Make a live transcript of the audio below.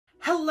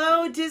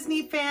Hello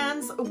Disney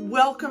fans,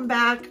 welcome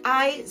back.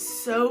 I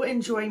so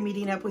enjoy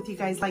meeting up with you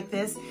guys like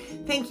this.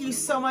 Thank you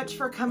so much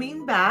for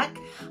coming back.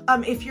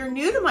 If you're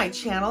new to my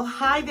channel,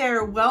 hi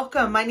there,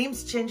 welcome. My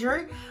name's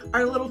Ginger.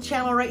 Our little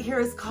channel right here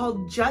is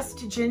called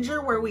Just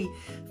Ginger, where we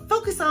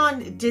focus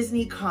on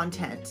Disney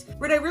content.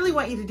 What I really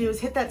want you to do is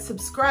hit that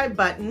subscribe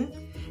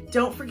button.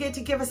 Don't forget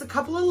to give us a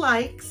couple of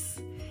likes.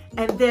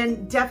 And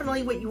then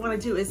definitely what you want to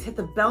do is hit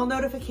the bell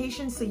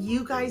notification so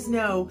you guys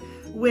know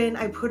when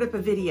I put up a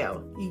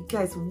video. You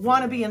guys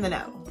want to be in the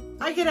know.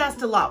 I get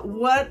asked a lot,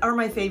 what are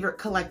my favorite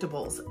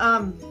collectibles?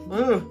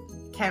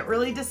 Can't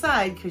really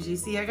decide because you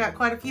see I got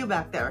quite a few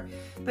back there.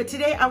 But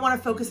today I want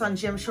to focus on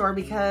Jim Shore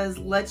because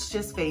let's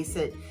just face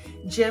it,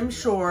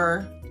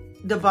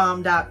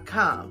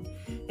 JimShore.com.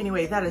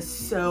 Anyway, that is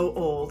so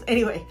old.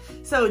 Anyway,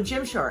 so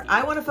Jim Shore.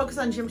 I want to focus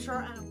on Jim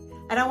Shore.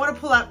 And I want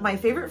to pull out my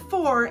favorite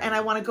 4 and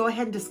I want to go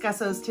ahead and discuss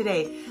those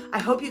today. I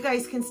hope you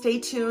guys can stay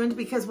tuned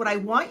because what I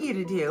want you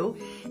to do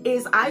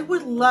is I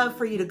would love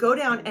for you to go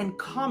down and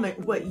comment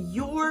what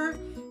your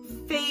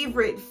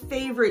favorite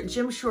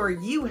Jim Shore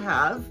you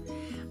have.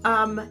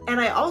 And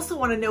I also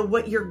want to know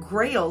what your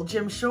Grail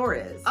Jim Shore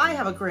is. I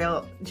have a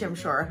Grail Jim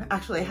Shore.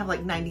 Actually, I have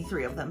like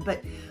 93 of them,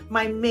 but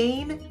my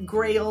main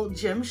Grail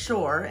Jim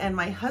Shore, and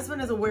my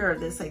husband is aware of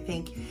this, I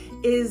think,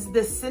 is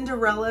the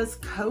Cinderella's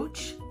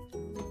coach.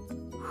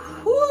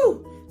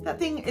 Whew, that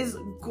thing is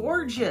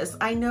gorgeous.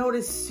 I know it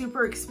is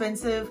super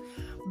expensive,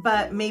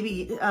 but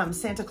maybe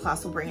Santa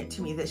Claus will bring it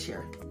to me this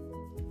year.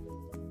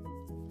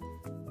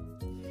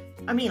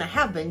 I mean, I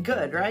have been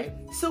good, right?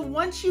 So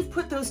once you've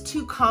put those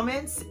 2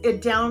 comments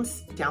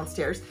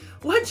downstairs,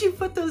 once you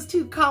put those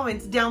 2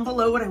 comments down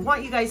below, what I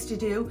want you guys to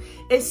do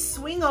is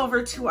swing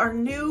over to our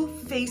new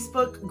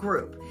Facebook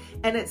group.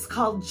 And it's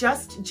called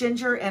Just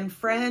Ginger and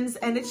Friends.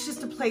 And it's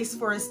just a place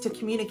for us to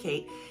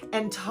communicate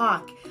and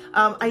talk.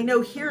 I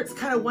know here it's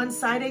kind of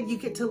one-sided. You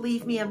get to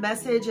leave me a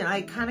message and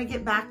I kind of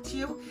get back to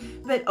you.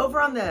 But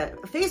over on the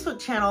Facebook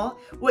channel,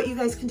 what you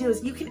guys can do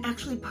is you can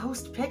actually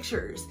post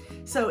pictures.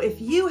 So if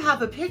you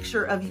have a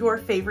picture of your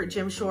favorite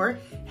Jim Shore,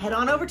 head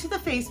on over to the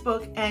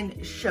Facebook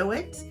and show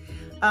it.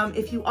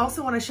 If you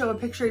also want to show a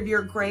picture of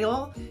your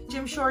Grail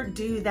Jim Shore,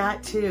 do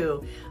that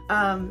too.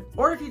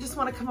 Or if you just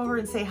want to come over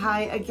and say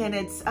hi, again,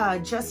 it's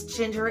Just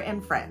Ginger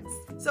and Friends.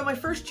 So my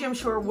first Jim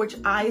Shore, which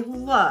I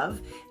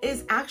love,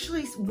 is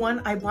actually one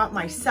I bought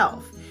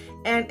myself.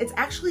 And it's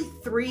actually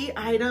 3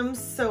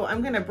 items, so I'm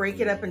going to break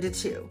it up into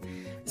 2.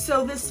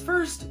 So this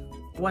first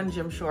one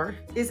Jim Shore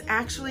is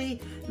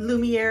actually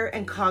Lumiere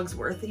and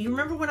Cogsworth. You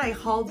remember when I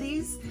hauled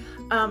these?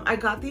 I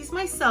got these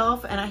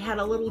myself and I had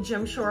a little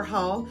Jim Shore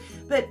haul,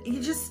 but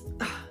you just,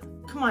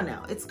 come on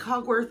now, it's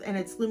Cogsworth and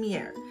it's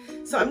Lumiere.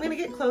 So I'm gonna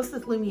get close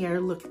with Lumiere,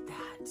 look at that.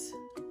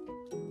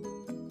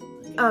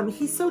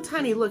 He's so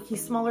tiny, look,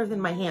 he's smaller than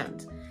my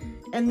hand.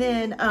 And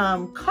then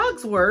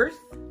Cogsworth,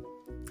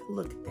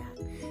 look at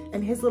that.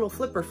 And his little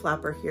flipper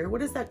flapper here,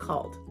 what is that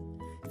called?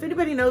 If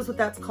anybody knows what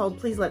that's called,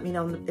 please let me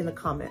know in the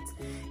comments.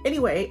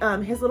 Anyway,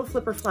 his little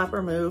flipper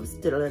flapper moves.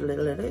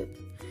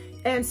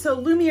 And so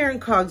Lumiere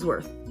and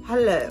Cogsworth,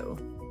 hello.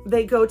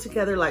 They go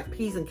together like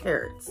peas and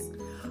carrots,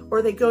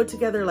 or they go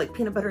together like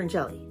peanut butter and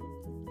jelly.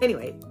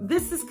 Anyway,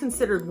 this is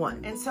considered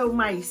one. And so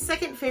my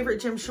second favorite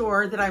Jim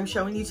Shore that I'm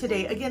showing you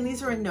today, again,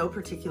 these are in no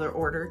particular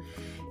order,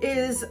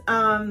 is,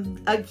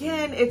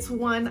 again, it's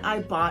one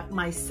I bought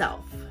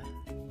myself.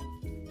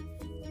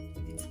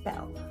 It's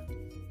Belle.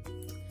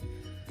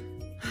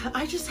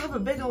 I just have a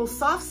big old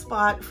soft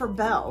spot for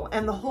Belle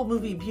and the whole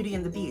movie Beauty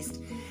and the Beast.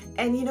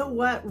 And you know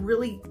what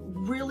really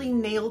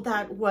nailed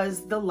that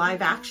was the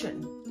live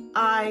action.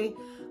 I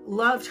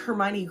loved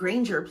Hermione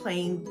Granger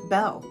playing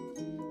Belle.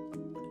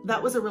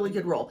 That was a really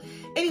good role.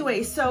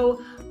 Anyway,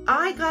 so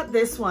I got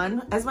this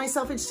one as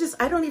myself. It's just,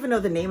 I don't even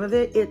know the name of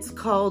it. It's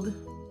called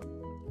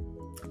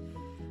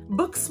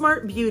Book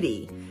Smart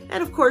Beauty.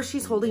 And of course,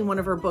 she's holding one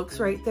of her books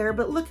right there,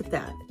 but look at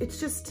that.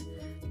 It's just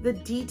the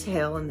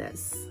detail in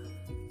this.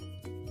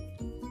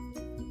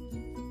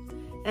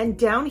 And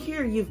down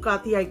here, you've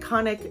got the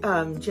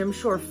iconic Jim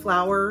Shore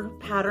flower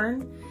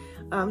pattern.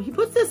 He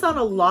puts this on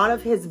a lot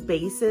of his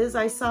bases,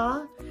 I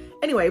saw.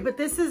 Anyway, but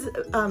this is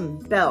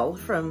Belle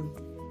from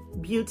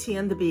Beauty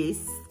and the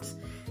Beast.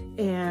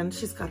 And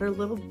she's got her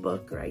little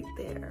book right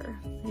there.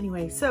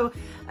 Anyway, so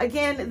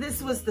again,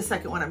 this was the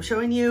second one I'm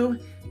showing you.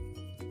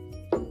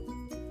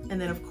 And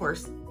then of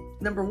course,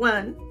 number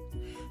 1.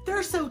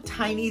 They're so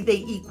tiny, they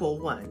equal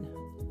 1.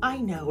 I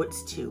know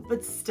it's 2,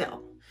 but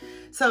still.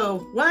 So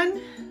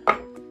 1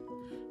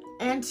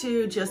 and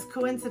 2, just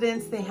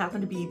coincidence, they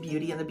happen to be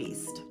Beauty and the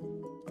Beast.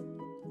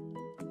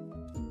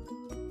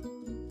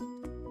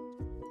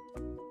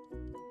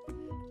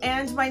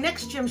 And my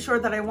next Jim Shore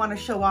that I want to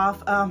show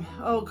off,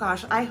 oh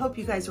gosh, I hope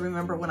you guys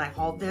remember when I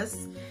hauled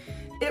this.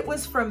 It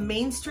was from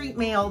Main Street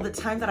Mail, the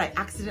time that I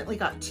accidentally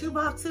got 2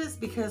 boxes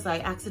because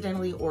I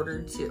accidentally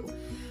ordered 2.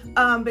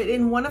 But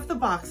in one of the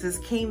boxes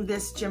came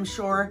this Jim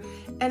Shore,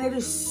 and it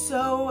is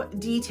so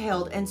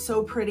detailed and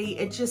so pretty.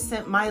 It just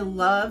sent my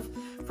love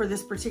for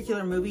this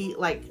particular movie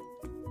like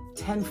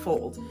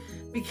tenfold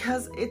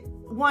because it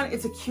one,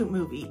 it's a cute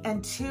movie,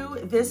 and two,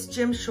 this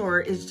Jim Shore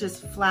is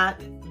just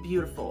flat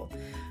beautiful.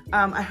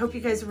 I hope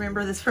you guys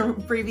remember this from a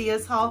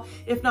previous haul.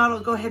 If not, I'll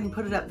go ahead and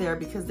put it up there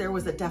because there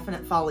was a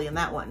definite folly in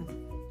that one.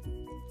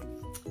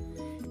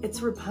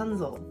 It's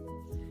Rapunzel.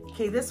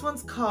 Okay, this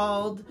one's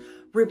called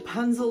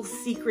Rapunzel's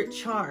Secret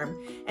Charm.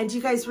 And do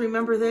you guys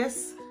remember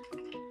this?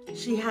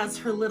 She has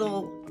her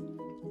little,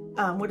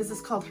 what is this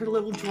called? Her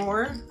little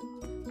drawer.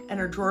 And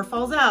her drawer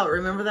falls out.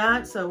 Remember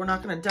that? So we're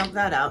not going to dump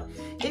that out.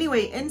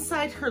 Anyway,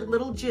 inside her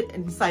little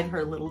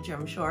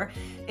Jim Shore,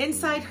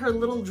 inside her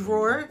little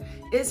drawer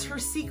is her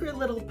secret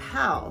little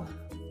pal.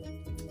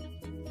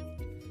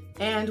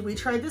 And we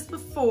tried this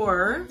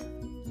before.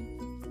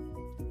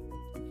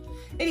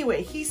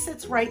 Anyway, he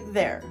sits right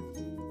there.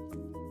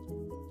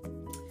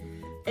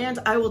 And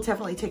I will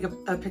definitely take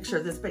a picture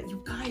of this, but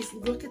you guys,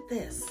 look at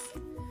this.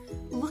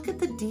 Look at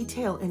the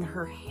detail in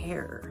her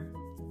hair.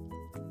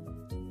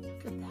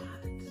 Look at that.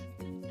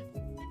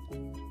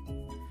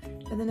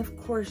 And then of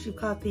course you've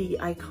got the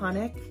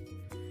iconic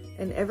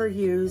and ever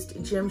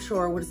used Jim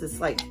Shore. What is this,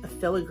 like a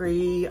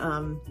filigree?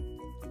 Well,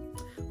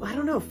 I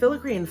don't know,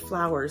 filigree and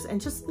flowers.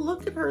 And just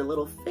look at her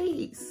little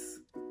face.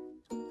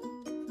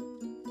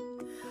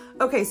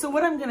 Okay, so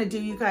what I'm gonna do,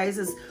 you guys,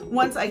 is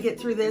once I get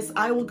through this,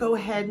 I will go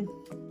ahead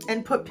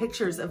and put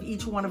pictures of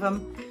each one of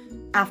them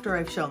after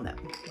I've shown them.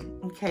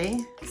 Okay,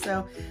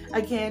 so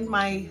again,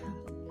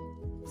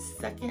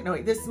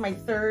 this is my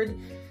third.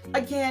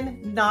 Again,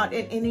 not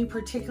in any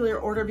particular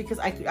order because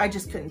I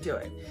just couldn't do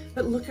it.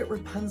 But look at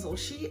Rapunzel.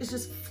 She is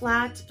just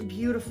flat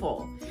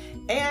beautiful.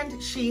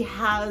 And she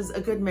has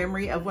a good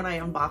memory of when I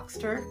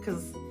unboxed her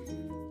because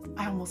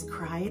I almost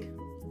cried.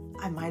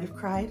 I might have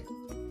cried.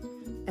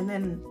 And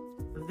then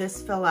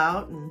this fell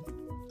out and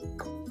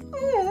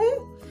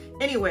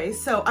anyway,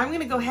 so I'm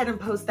gonna go ahead and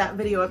post that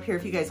video up here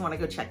if you guys wanna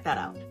go check that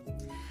out.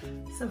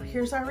 So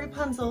here's our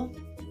Rapunzel.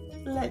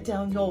 Let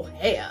down your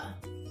hair.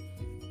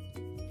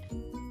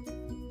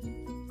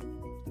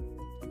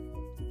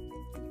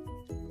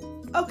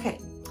 Okay,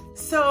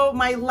 so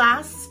my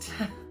last,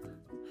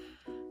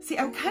 see,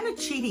 I'm kind of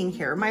cheating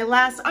here.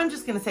 I'm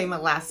just gonna say my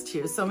last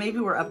two, so maybe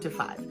we're up to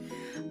 5.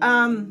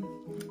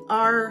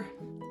 Our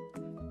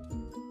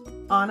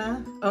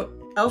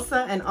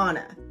Elsa and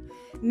Anna.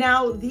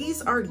 Now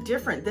these are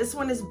different. This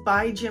one is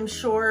by Jim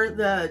Shore,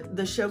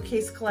 the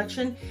Showcase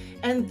collection,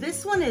 and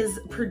this one is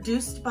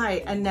produced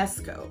by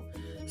UNESCO.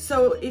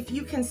 So if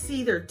you can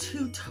see, they're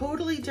 2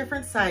 totally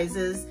different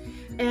sizes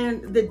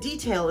and the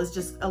detail is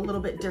just a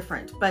little bit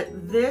different. But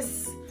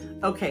this,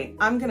 okay,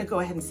 I'm gonna go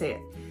ahead and say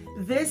it.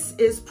 This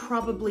is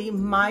probably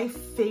my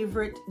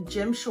favorite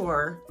Jim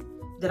Shore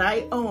that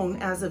I own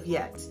as of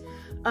yet.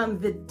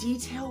 The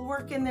detail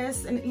work in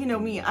this, and you know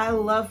me, I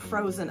love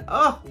Frozen.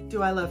 Oh,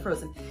 do I love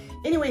Frozen.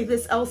 Anyway,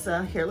 this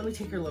Elsa, here, let me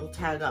take her little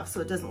tag off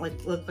so it doesn't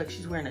look like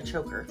she's wearing a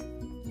choker.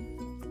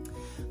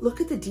 Look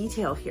at the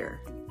detail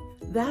here.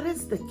 That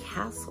is the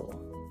castle.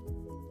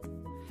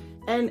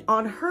 And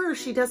on her,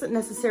 she doesn't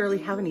necessarily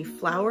have any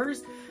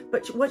flowers,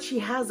 but what she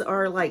has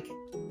are like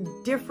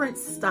different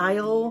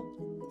style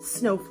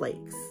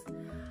snowflakes.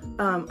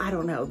 I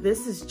don't know,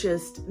 this is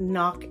just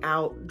knock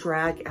out,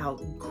 drag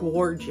out,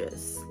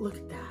 gorgeous. Look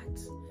at that,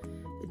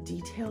 the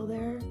detail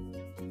there.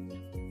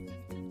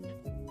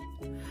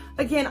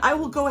 Again, I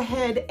will go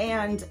ahead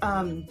and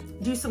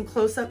do some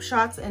close-up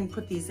shots and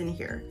put these in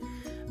here.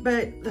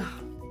 But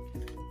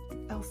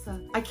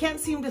Elsa, I can't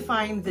seem to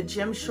find the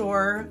Jim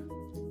Shore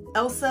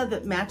Elsa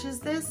that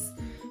matches this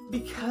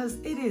because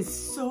it is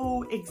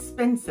so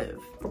expensive.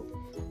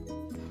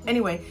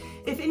 Anyway,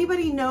 if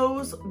anybody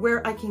knows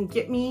where I can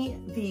get me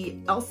the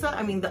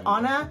the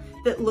Anna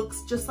that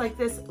looks just like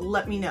this,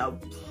 let me know,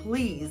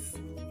 please.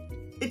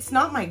 It's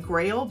not my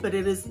grail, but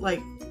it is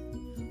like,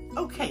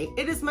 okay,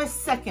 it is my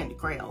second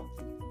grail.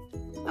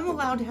 I'm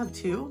allowed to have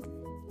 2.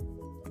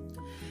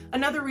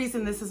 Another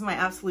reason this is my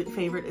absolute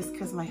favorite is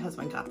because my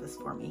husband got this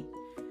for me.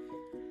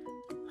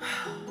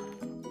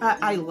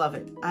 I love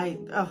it.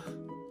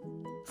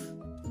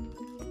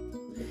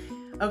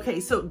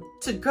 Okay, so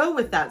to go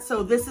with that,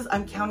 so this is,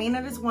 I'm counting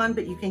it as 1,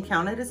 but you can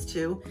count it as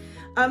 2.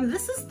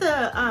 This is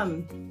the,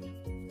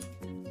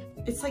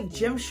 it's like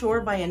Jim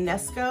Shore by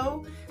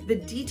UNESCO. The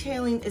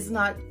detailing is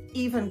not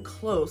even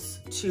close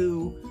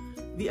to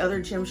the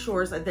other Jim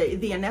Shores. The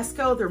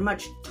UNESCO, they're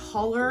much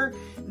taller.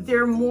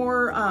 They're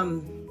more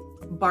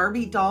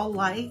Barbie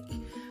doll-like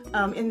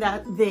in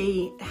that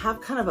they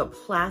have kind of a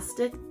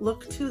plastic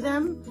look to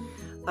them.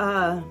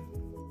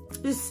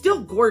 It's still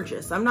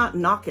gorgeous. I'm not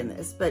knocking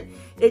this, but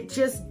it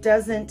just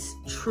doesn't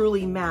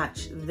truly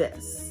match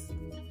this.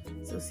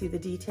 So see the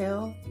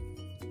detail?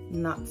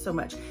 Not so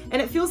much.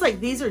 And it feels like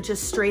these are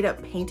just straight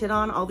up painted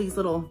on, all these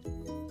little,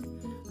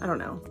 I don't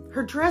know.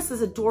 Her dress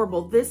is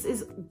adorable. This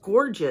is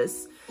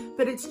gorgeous,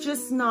 but it's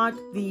just not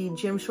the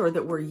Jim Shore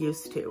that we're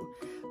used to.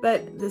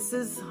 But this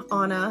is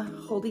Anna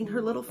holding her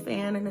little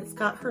fan, and it's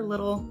got her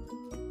little,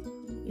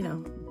 you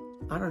know,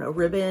 I don't know,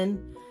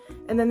 ribbon.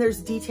 And then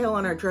there's detail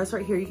on our dress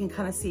right here. You can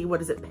kind of see,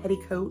 what is it,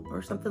 petticoat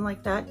or something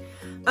like that.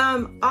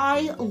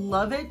 I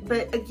love it,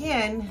 but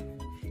again,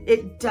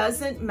 it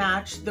doesn't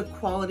match the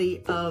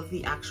quality of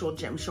the actual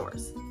gym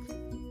shorts.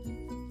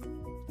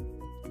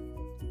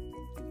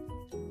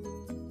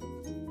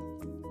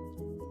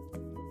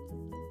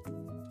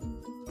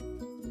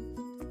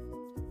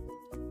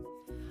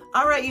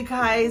 All right, you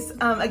guys,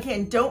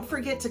 again, don't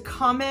forget to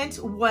comment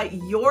what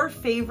your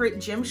favorite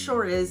gym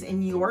short is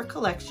in your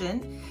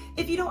collection.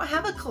 If you don't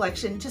have a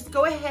collection, just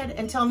go ahead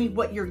and tell me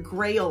what your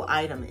grail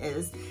item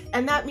is.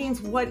 And that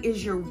means what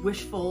is your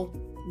wishful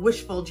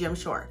gym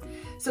short.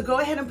 So go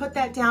ahead and put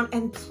that down,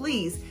 and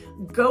please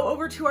go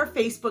over to our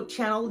Facebook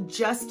channel,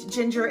 Just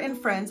Ginger and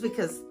Friends,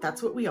 because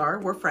that's what we are,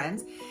 we're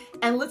friends,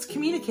 and let's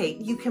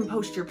communicate. You can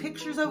post your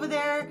pictures over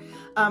there,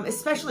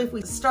 especially if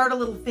we start a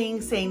little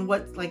thing saying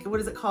what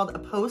is it called? A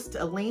post,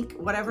 a link,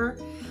 whatever,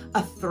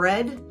 a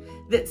thread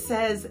that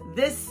says,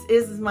 this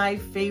is my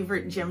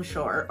favorite gym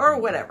short or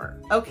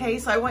whatever. Okay,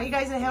 so I want you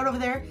guys to head over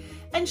there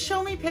and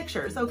show me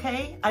pictures,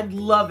 okay? I'd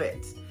love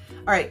it.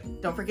 All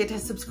right, don't forget to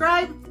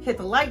subscribe, hit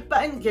the like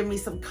button, give me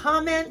some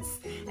comments,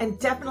 and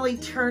definitely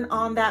turn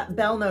on that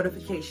bell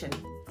notification.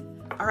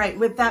 All right,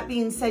 with that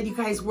being said, you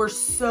guys, we're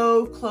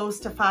so close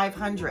to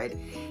 500.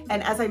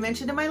 And as I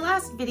mentioned in my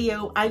last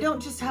video, I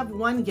don't just have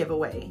one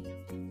giveaway.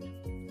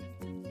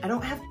 I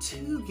don't have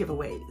 2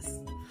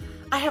 giveaways.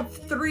 I have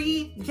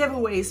 3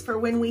 giveaways for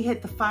when we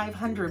hit the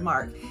 500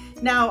 mark.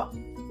 Now,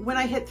 when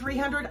I hit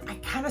 300, I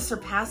kind of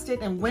surpassed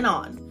it and went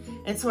on.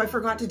 And so I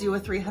forgot to do a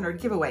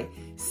 300 giveaway.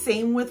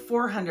 Same with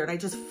 400, I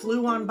just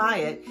flew on by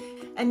it.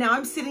 And now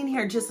I'm sitting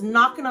here just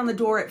knocking on the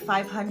door at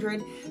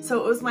 500. So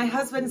it was my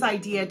husband's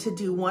idea to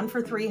do one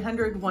for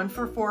 300, one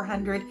for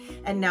 400,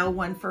 and now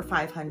one for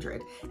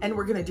 500. And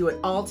we're gonna do it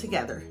all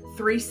together,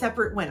 3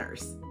 separate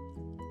winners.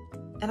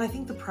 And I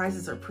think the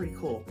prizes are pretty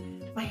cool.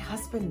 My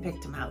husband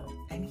picked them out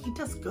and he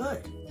does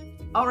good.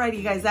 Alrighty,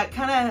 you guys, that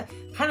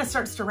kind of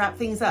starts to wrap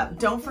things up.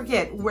 Don't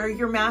forget, wear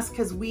your mask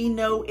because we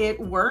know it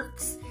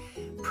works.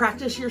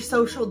 Practice your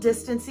social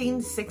distancing,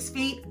 6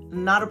 feet,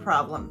 not a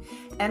problem.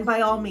 And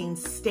by all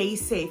means, stay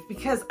safe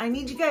because I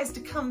need you guys to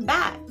come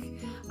back.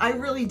 I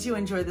really do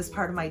enjoy this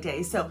part of my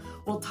day. So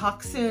we'll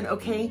talk soon,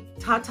 okay?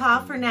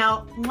 Ta-ta for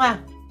now. Mwah.